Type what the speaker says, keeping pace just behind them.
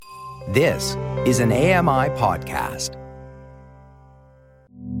This is an AMI podcast.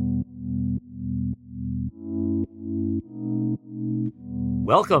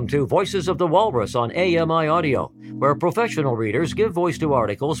 Welcome to Voices of the Walrus on AMI Audio, where professional readers give voice to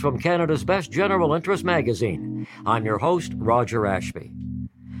articles from Canada's best general interest magazine. I'm your host, Roger Ashby.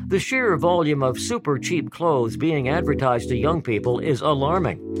 The sheer volume of super cheap clothes being advertised to young people is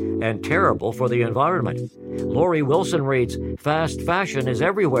alarming and terrible for the environment. Lori Wilson reads, "Fast fashion is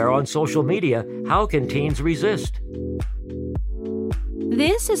everywhere on social media. How can teens resist?"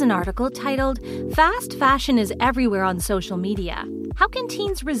 This is an article titled, "Fast Fashion is Everywhere on Social Media. How Can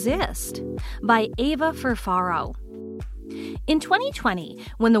Teens Resist?" by Ava Furfaro. In 2020,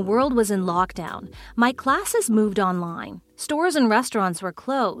 when the world was in lockdown, my classes moved online, stores and restaurants were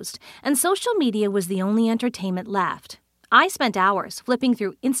closed, and social media was the only entertainment left. I spent hours flipping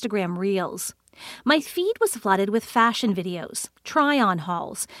through Instagram Reels. My feed was flooded with fashion videos, try-on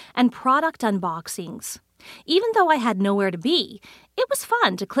hauls, and product unboxings. Even though I had nowhere to be, it was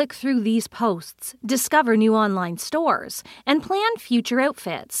fun to click through these posts, discover new online stores, and plan future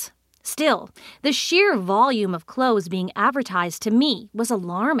outfits. Still, the sheer volume of clothes being advertised to me was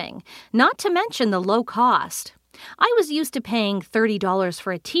alarming, not to mention the low cost. I was used to paying $30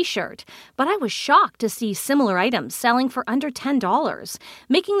 for a t-shirt, but I was shocked to see similar items selling for under $10,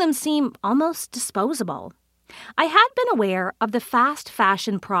 making them seem almost disposable. I had been aware of the fast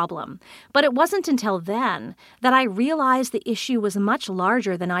fashion problem, but it wasn't until then that I realized the issue was much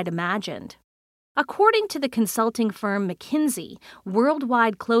larger than I'd imagined. According to the consulting firm McKinsey,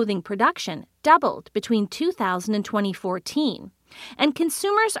 worldwide clothing production doubled between 2000 and 2014, and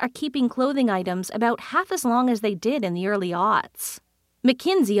consumers are keeping clothing items about half as long as they did in the early aughts.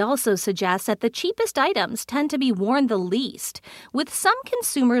 McKinsey also suggests that the cheapest items tend to be worn the least, with some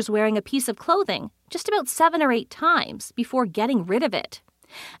consumers wearing a piece of clothing just about 7 or 8 times before getting rid of it.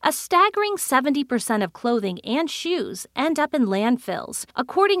 A staggering 70% of clothing and shoes end up in landfills,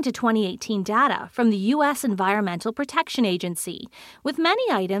 according to 2018 data from the U.S. Environmental Protection Agency, with many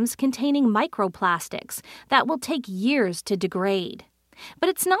items containing microplastics that will take years to degrade. But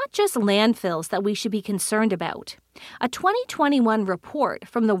it's not just landfills that we should be concerned about. A 2021 report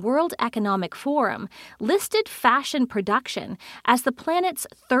from the World Economic Forum listed fashion production as the planet's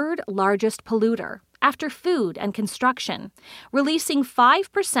third largest polluter, after food and construction, releasing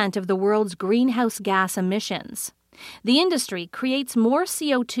 5% of the world's greenhouse gas emissions. The industry creates more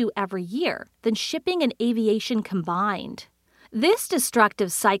CO2 every year than shipping and aviation combined. This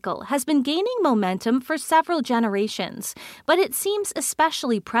destructive cycle has been gaining momentum for several generations, but it seems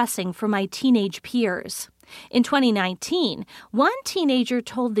especially pressing for my teenage peers. In 2019, one teenager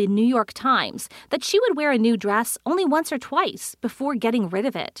told the New York Times that she would wear a new dress only once or twice before getting rid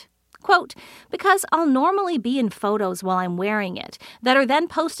of it. Quote, "Because I'll normally be in photos while I'm wearing it that are then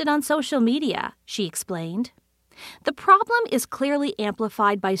posted on social media," she explained. The problem is clearly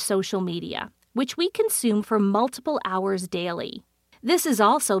amplified by social media, which we consume for multiple hours daily. This is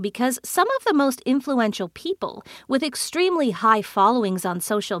also because some of the most influential people with extremely high followings on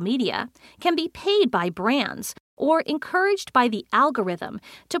social media can be paid by brands or encouraged by the algorithm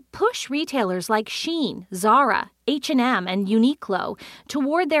to push retailers like Shein, Zara, H&M, and Uniqlo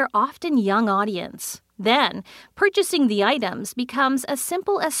toward their often young audience. Then, purchasing the items becomes as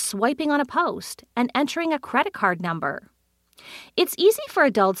simple as swiping on a post and entering a credit card number. It's easy for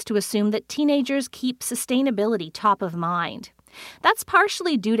adults to assume that teenagers keep sustainability top of mind. That's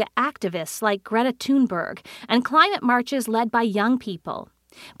partially due to activists like Greta Thunberg and climate marches led by young people.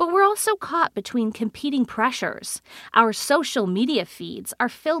 But we're also caught between competing pressures. Our social media feeds are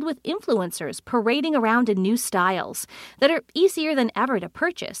filled with influencers parading around in new styles that are easier than ever to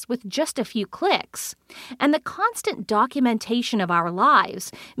purchase with just a few clicks. And the constant documentation of our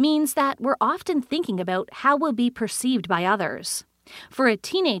lives means that we're often thinking about how we'll be perceived by others. For a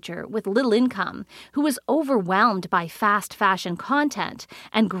teenager with little income who is overwhelmed by fast fashion content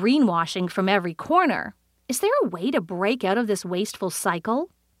and greenwashing from every corner, is there a way to break out of this wasteful cycle?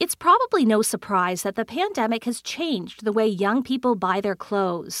 It's probably no surprise that the pandemic has changed the way young people buy their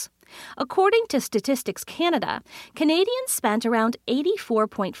clothes. According to Statistics Canada, Canadians spent around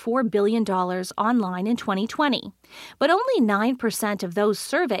 $84.4 billion online in 2020, but only 9% of those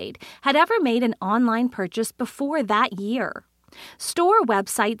surveyed had ever made an online purchase before that year. Store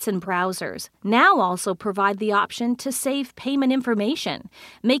websites and browsers now also provide the option to save payment information,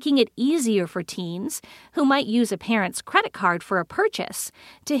 making it easier for teens, who might use a parent's credit card for a purchase,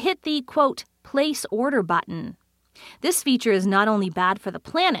 to hit the, quote, place order button. This feature is not only bad for the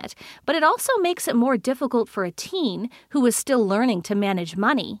planet, but it also makes it more difficult for a teen who is still learning to manage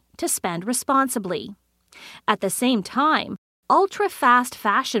money to spend responsibly. At the same time, ultra-fast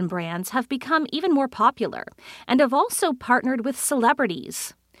fashion brands have become even more popular and have also partnered with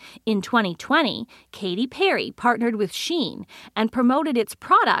celebrities. In 2020, Katy Perry partnered with Shein and promoted its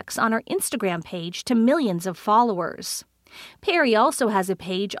products on her Instagram page to millions of followers. Perry also has a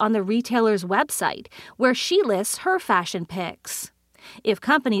page on the retailer's website where she lists her fashion pics. If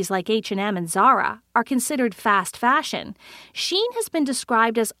companies like H&M and Zara are considered fast fashion, Shein has been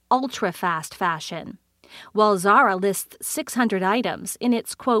described as ultra-fast fashion. While Zara lists 600 items in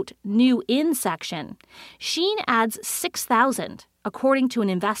its, quote, new in section, Shein adds 6,000, according to an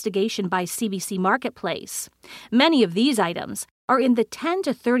investigation by CBC Marketplace. Many of these items are in the $10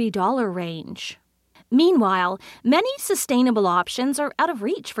 to $30 range. Meanwhile, many sustainable options are out of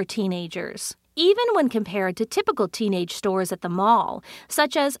reach for teenagers, even when compared to typical teenage stores at the mall,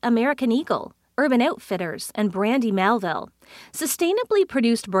 such as American Eagle, Urban Outfitters, and Brandy Melville. Sustainably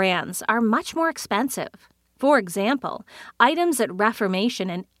produced brands are much more expensive. For example, items at Reformation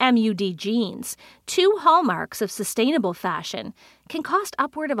and MUD Jeans, two hallmarks of sustainable fashion, can cost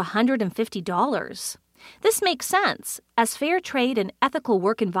upward of $150. This makes sense, as fair trade and ethical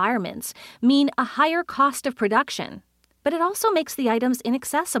work environments mean a higher cost of production, but it also makes the items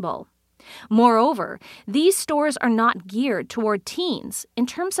inaccessible. Moreover, these stores are not geared toward teens in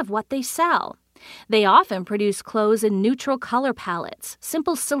terms of what they sell. They often produce clothes in neutral color palettes,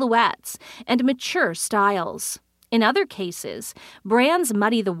 simple silhouettes, and mature styles. In other cases, brands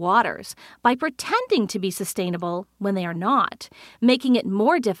muddy the waters by pretending to be sustainable when they are not, making it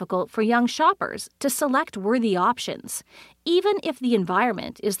more difficult for young shoppers to select worthy options, even if the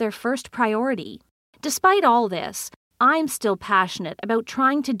environment is their first priority. Despite all this, I'm still passionate about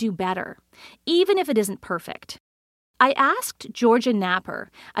trying to do better, even if it isn't perfect. I asked Georgia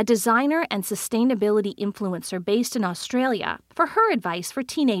Napper, a designer and sustainability influencer based in Australia, for her advice for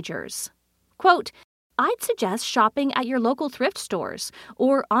teenagers. Quote, I'd suggest shopping at your local thrift stores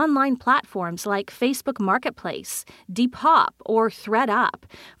or online platforms like Facebook Marketplace, Depop, or ThredUp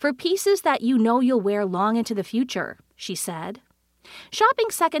for pieces that you know you'll wear long into the future, she said. Shopping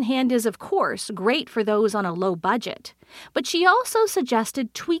secondhand is, of course, great for those on a low budget, but she also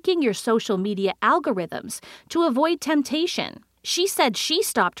suggested tweaking your social media algorithms to avoid temptation. She said she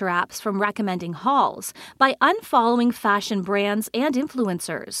stopped her apps from recommending hauls by unfollowing fashion brands and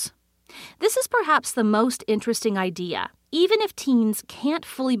influencers. This is perhaps the most interesting idea. Even if teens can't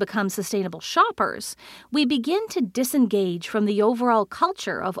fully become sustainable shoppers, we begin to disengage from the overall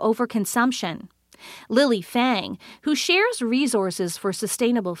culture of overconsumption. Lily Fang, who shares resources for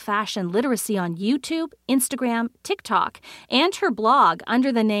sustainable fashion literacy on YouTube, Instagram, TikTok, and her blog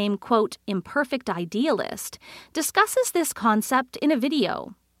under the name, quote, Imperfect Idealist, discusses this concept in a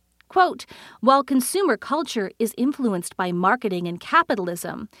video. Quote, while consumer culture is influenced by marketing and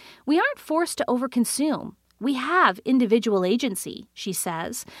capitalism, we aren't forced to overconsume. We have individual agency, she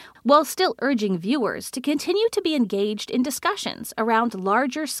says, while still urging viewers to continue to be engaged in discussions around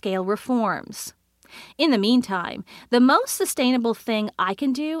larger-scale reforms. In the meantime, the most sustainable thing I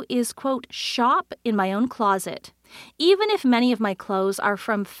can do is, quote, shop in my own closet, even if many of my clothes are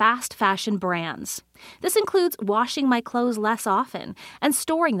from fast fashion brands. This includes washing my clothes less often and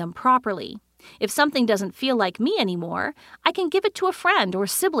storing them properly. If something doesn't feel like me anymore, I can give it to a friend or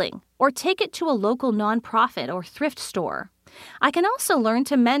sibling, or take it to a local nonprofit or thrift store. I can also learn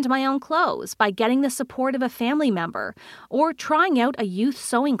to mend my own clothes by getting the support of a family member or trying out a youth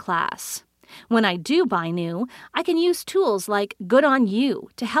sewing class. When I do buy new, I can use tools like Good On You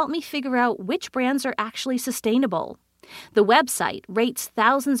to help me figure out which brands are actually sustainable. The website rates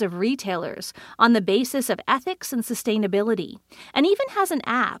thousands of retailers on the basis of ethics and sustainability, and even has an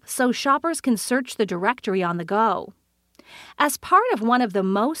app so shoppers can search the directory on the go. As part of one of the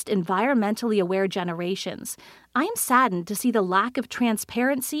most environmentally aware generations, I am saddened to see the lack of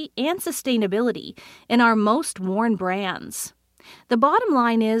transparency and sustainability in our most worn brands. The bottom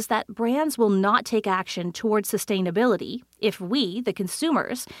line is that brands will not take action towards sustainability if we, the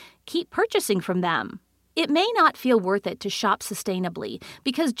consumers, keep purchasing from them. It may not feel worth it to shop sustainably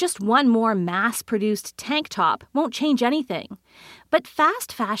because just one more mass-produced tank top won't change anything. But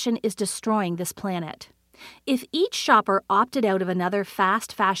fast fashion is destroying this planet. If each shopper opted out of another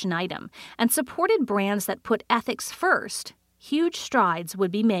fast fashion item and supported brands that put ethics first, huge strides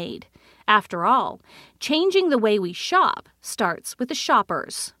would be made. After all, changing the way we shop starts with the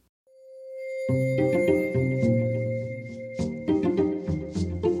shoppers.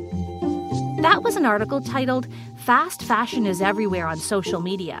 That was an article titled, Fast Fashion is Everywhere on Social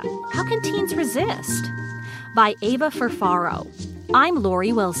Media. How Can Teens Resist? By Eva Ferfaro. I'm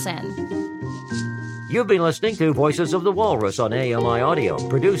Lori Wilson. You've been listening to Voices of the Walrus on AMI Audio,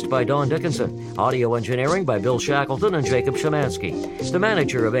 produced by Don Dickinson. Audio engineering by Bill Shackleton and Jacob Szymanski. The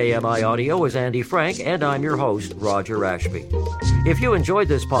manager of AMI Audio is Andy Frank, and I'm your host, Roger Ashby. If you enjoyed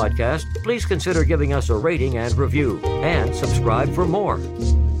this podcast, please consider giving us a rating and review, and subscribe for more.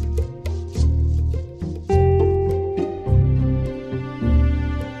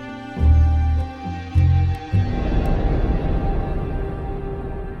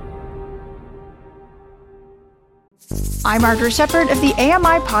 I'm Margaret Shepard of the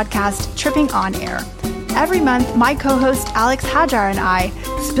AMI podcast, Tripping on Air. Every month, my co-host Alex Hajar and I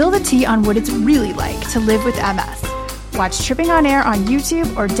spill the tea on what it's really like to live with MS. Watch Tripping on Air on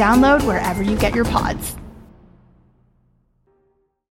YouTube or download wherever you get your pods.